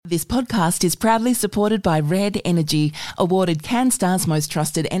This podcast is proudly supported by Red Energy, awarded CanStar's most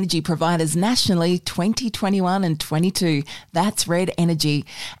trusted energy providers nationally 2021 and 22. That's Red Energy.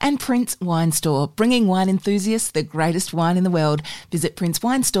 And Prince Wine Store, bringing wine enthusiasts the greatest wine in the world. Visit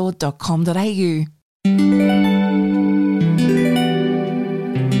princewinestore.com.au.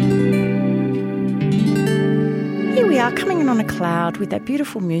 Here we are coming in on a cloud with that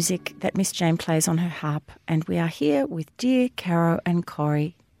beautiful music that Miss Jane plays on her harp, and we are here with dear Caro and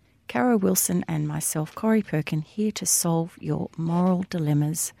Corrie. Caro Wilson and myself, Corrie Perkin, here to solve your moral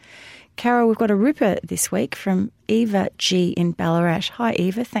dilemmas. Caro, we've got a ripper this week from Eva G in Ballarat. Hi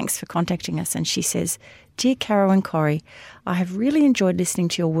Eva, thanks for contacting us. And she says, Dear Caro and Corrie, I have really enjoyed listening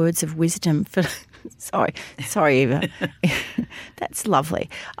to your words of wisdom for... Sorry, Eva. That's lovely.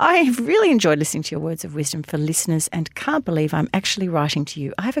 I have really enjoyed listening to your words of wisdom for listeners and can't believe I'm actually writing to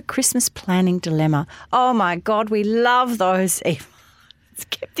you. I have a Christmas planning dilemma. Oh my God, we love those, Eva. It's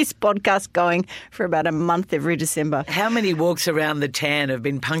kept this podcast going for about a month every December. How many walks around the tan have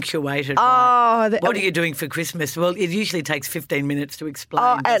been punctuated by, what are you doing for Christmas? Well, it usually takes 15 minutes to explain.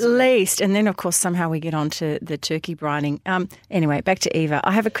 Oh, at least. And then, of course, somehow we get on to the turkey brining. Anyway, back to Eva.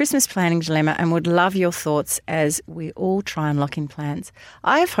 I have a Christmas planning dilemma and would love your thoughts as we all try and lock in plans.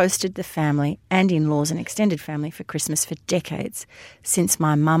 I have hosted the family and in-laws and extended family for Christmas for decades, since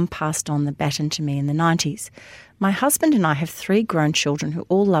my mum passed on the baton to me in the 90s. My husband and I have 3 grown children who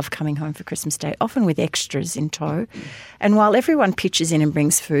all love coming home for Christmas Day, often with extras in tow. And while everyone pitches in and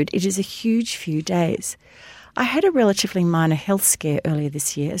brings food, it is a huge few days. I had a relatively minor health scare earlier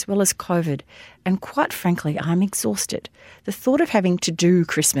this year, as well as COVID, and quite frankly, I'm exhausted. The thought of having to do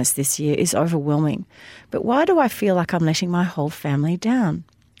Christmas this year is overwhelming. But why do I feel like I'm letting my whole family down?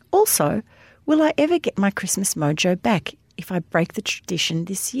 Also, will I ever get my Christmas mojo back if I break the tradition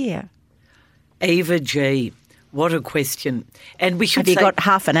this year? Eva G., what a question. And we should Have you got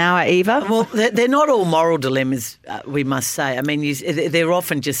half an hour, Eva? Well, they're not all moral dilemmas, we must say. I mean, they're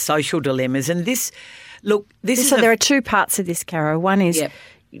often just social dilemmas. And this is... So there are 2 parts of this, Caro. One is,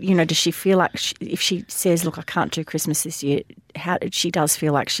 does she feel like if she says, look, I can't do Christmas this year, she does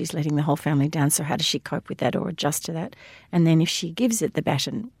feel like she's letting the whole family down, so how does she cope with that or adjust to that? And then if she gives it the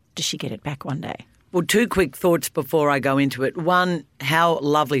baton, does she get it back one day? Well, 2 quick thoughts before I go into it. One, how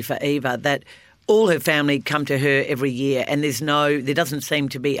lovely for Eva that all her family come to her every year, and there doesn't seem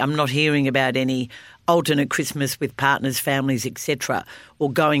to be, I'm not hearing about any alternate Christmas with partners, families, etc.,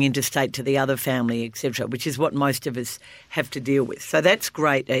 or going interstate to the other family, etc., which is what most of us have to deal with. So that's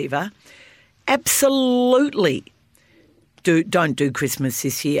great, Eva. Absolutely don't do Christmas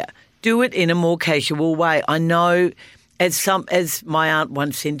this year. Do it in a more casual way. I know, as my aunt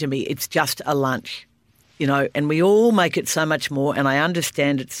once said to me, it's just a lunch, and we all make it so much more, and I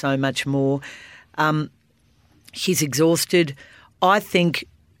understand it so much more. She's exhausted. I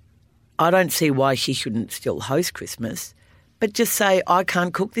don't see why she shouldn't still host Christmas, but just say, I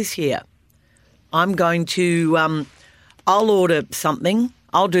can't cook this year. I'm going to, I'll order something,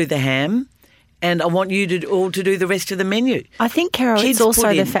 I'll do the ham, and I want you to do the rest of the menu. I think, Caro, it's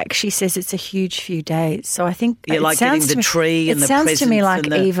also the fact she says it's a huge few days. So I think like getting the tree and the presents. It sounds to me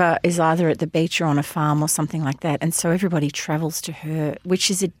like Eva is either at the beach or on a farm or something like that, and so everybody travels to her,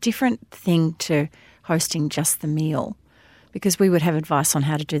 which is a different thing to hosting just the meal, because we would have advice on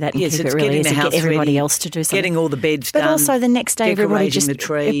how to do that and keep it really easy, get everybody else to do something. Getting all the beds done. But also the next day everybody just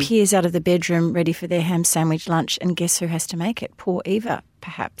tree. appears out of the bedroom ready for their ham sandwich lunch, and guess who has to make it? Poor Eva,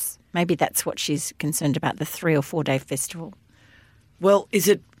 perhaps. Maybe that's what she's concerned about, the 3 or 4 day festival. Well, is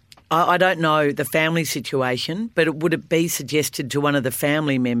it, I don't know the family situation, but would it be suggested to one of the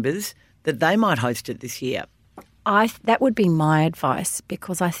family members that they might host it this year? That would be my advice,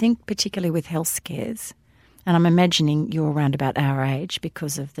 because I think particularly with health scares, and I'm imagining you're around about our age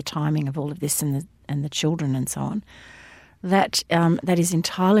because of the timing of all of this and the children and so on, that is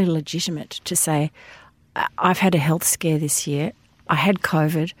entirely legitimate to say, I've had a health scare this year, I had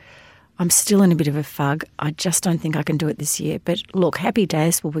COVID, I'm still in a bit of a fug. I just don't think I can do it this year. But look, happy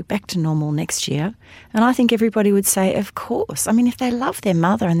days, we'll be back to normal next year. And I think everybody would say, of course. I mean, if they love their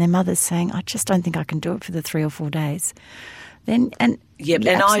mother and their mother's saying, I just don't think I can do it for the 3 or 4 days, then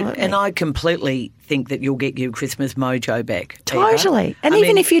I completely think that you'll get your Christmas mojo back. Totally. Eva. And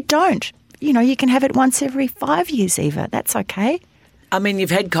even if you don't, you can have it once every 5 years, Eva. That's okay. I mean, you've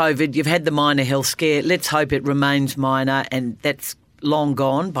had COVID, you've had the minor health scare. Let's hope it remains minor and that's long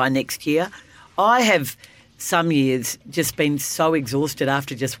gone by next year. I have some years just been so exhausted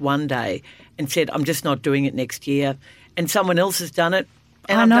after just one day and said, I'm just not doing it next year. And someone else has done it.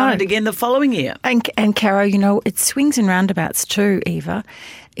 And I I've know. done it again the following year. And Caro, it swings and roundabouts too, Eva,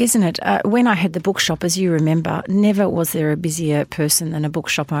 isn't it? When I had the bookshop, as you remember, never was there a busier person than a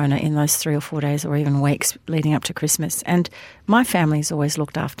bookshop owner in those 3 or 4 days or even weeks leading up to Christmas. And my family's always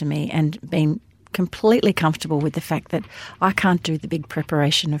looked after me and been completely comfortable with the fact that I can't do the big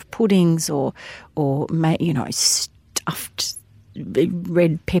preparation of puddings or stuffed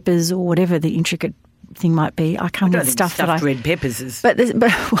red peppers or whatever the intricate thing might be. I come with stuff that stuffed red peppers is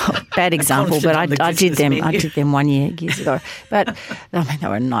bad example, but I did them. menu. I did them 1 year years ago. But I mean, they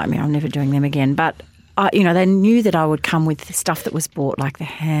were a nightmare. I'm never doing them again. But they knew that I would come with stuff that was bought, like the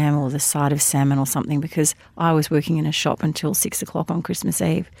ham or the side of salmon or something, because I was working in a shop until 6 o'clock on Christmas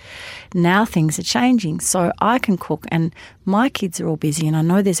Eve. Now things are changing, so I can cook, and my kids are all busy, and I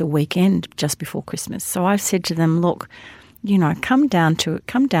know there's a weekend just before Christmas. So I've said to them, look, come down to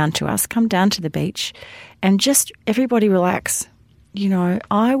us, come down to the beach, and just everybody relax.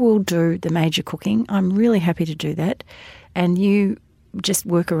 I will do the major cooking. I'm really happy to do that, and you just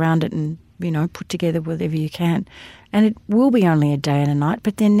work around it and put together whatever you can. And it will be only a day and a night,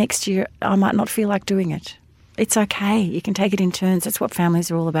 but then next year I might not feel like doing it. It's okay. You can take it in turns. That's what families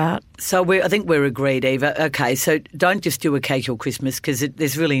are all about. So I think we're agreed, Eva. Okay, so don't just do a casual Christmas, because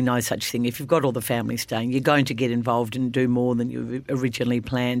there's really no such thing. If you've got all the family staying, you're going to get involved and do more than you originally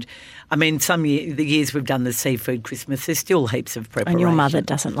planned. I mean, the years we've done the seafood Christmas, there's still heaps of preparation. And your mother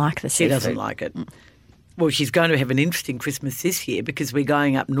doesn't like the seafood. She doesn't like it. Well, she's going to have an interesting Christmas this year because we're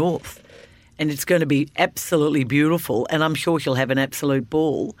going up north, and it's going to be absolutely beautiful, and I'm sure she'll have an absolute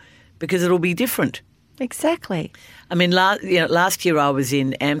ball because it'll be different. Exactly. I mean, last year I was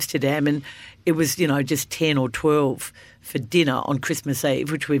in Amsterdam, and it was, just 10 or 12 for dinner on Christmas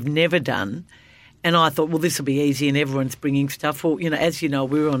Eve, which we've never done. And I thought, well, this will be easy, and everyone's bringing stuff. Well, as you know,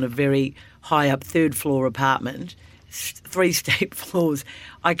 we were on a very high up 3rd floor apartment, 3 steep floors.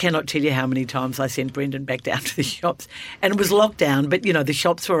 I cannot tell you how many times I sent Brendan back down to the shops, and it was lockdown, but the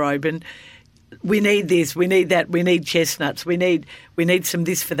shops were open. We need this, we need that, we need chestnuts, we need some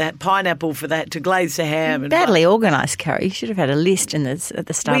this for that, pineapple for that, to glaze the ham. Badly organised, Carrie. You should have had a list at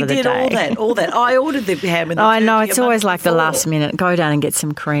the start of the day. We did all that. I ordered the ham and the I know, turkey it's a always month like the before. last minute. Go down and get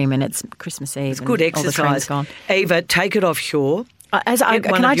some cream, and it's Christmas Eve. It's good exercise. All the cream's gone. Eva, take it offshore.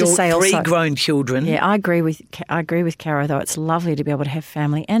 Can I just say also, 3 grown children. Yeah, I agree with Caro, though. It's lovely to be able to have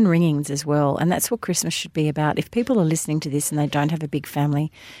family and ringings as well, and that's what Christmas should be about. If people are listening to this and they don't have a big family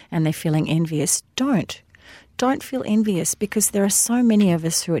and they're feeling envious, don't feel envious, because there are so many of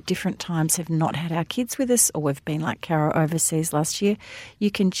us who at different times have not had our kids with us, or we've been like Caro overseas last year.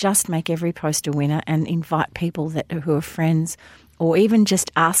 You can just make every post a winner and invite people who are friends, or even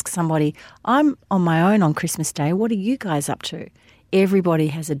just ask somebody, I'm on my own on Christmas Day, what are you guys up to? Everybody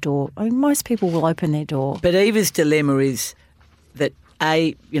has a door. I mean, most people will open their door. But Eva's dilemma is that,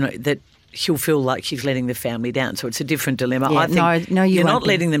 that she'll feel like she's letting the family down. So it's a different dilemma. Yeah, I think no, you're not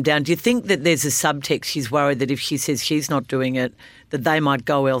letting them down. Do you think that there's a subtext? She's worried that if she says she's not doing it, that they might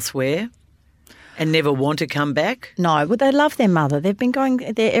go elsewhere and never want to come back? No, well, they love their mother. They've been going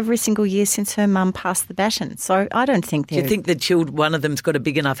there every single year since her mum passed the baton. So I don't think Do you think that one of them's got a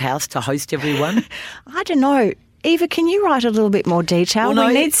big enough house to host everyone? I don't know. Eva, can you write a little bit more detail? Well, no,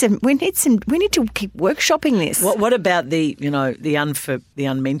 we need to keep workshopping this. What about the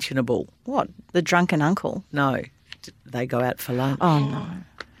unmentionable? What? The drunken uncle? No, they go out for lunch. Oh no.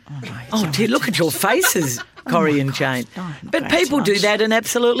 Oh dear, look at your faces, Corrie and Jane. But people do that and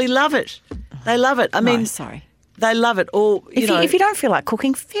absolutely love it. They love it. I mean, sorry. They love it. Or if you don't feel like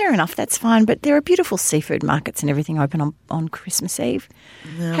cooking, fair enough, that's fine. But there are beautiful seafood markets and everything open on Christmas Eve.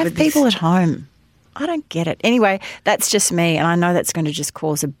 No, Have people at home. I don't get it. Anyway, that's just me, and I know that's going to just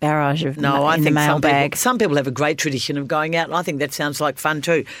cause a barrage of I in think the mailbag. some people have a great tradition of going out, and I think that sounds like fun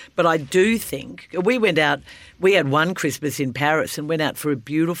too. But I do think we went out. We had one Christmas in Paris and went out for a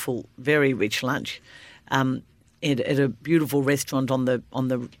beautiful, very rich lunch at a beautiful restaurant on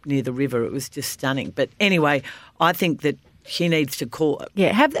the near the river. It was just stunning. But anyway, I think that she needs to call.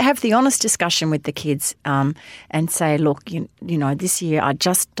 Yeah, have the honest discussion with the kids and say, look, you know, this year I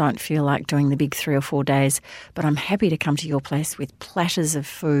just don't feel like doing the big 3 or 4 days, but I'm happy to come to your place with platters of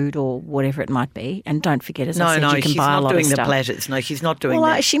food or whatever it might be. And don't forget, as I said, you can buy a lot of stuff. No, she's not doing the platters. No, she's not doing that.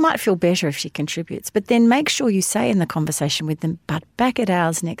 Well, she might feel better if she contributes, but then make sure you say in the conversation with them, but back at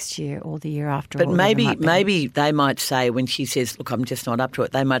ours next year or the year after. But maybe they might say, when she says, look, I'm just not up to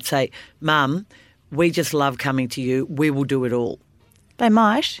it, they might say, Mum, we just love coming to you. We will do it all. They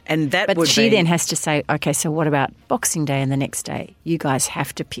might. But she then has to say, okay, so what about Boxing Day and the next day? You guys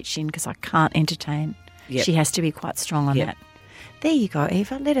have to pitch in because I can't entertain. Yep. She has to be quite strong on that. There you go,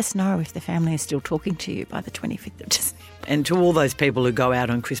 Eva. Let us know if the family is still talking to you by the 25th of December. And to all those people who go out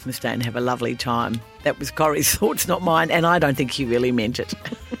on Christmas Day and have a lovely time, that was Corrie's thoughts, not mine, and I don't think he really meant it.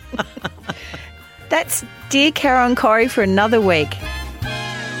 That's Dear Caro and Corrie for another week.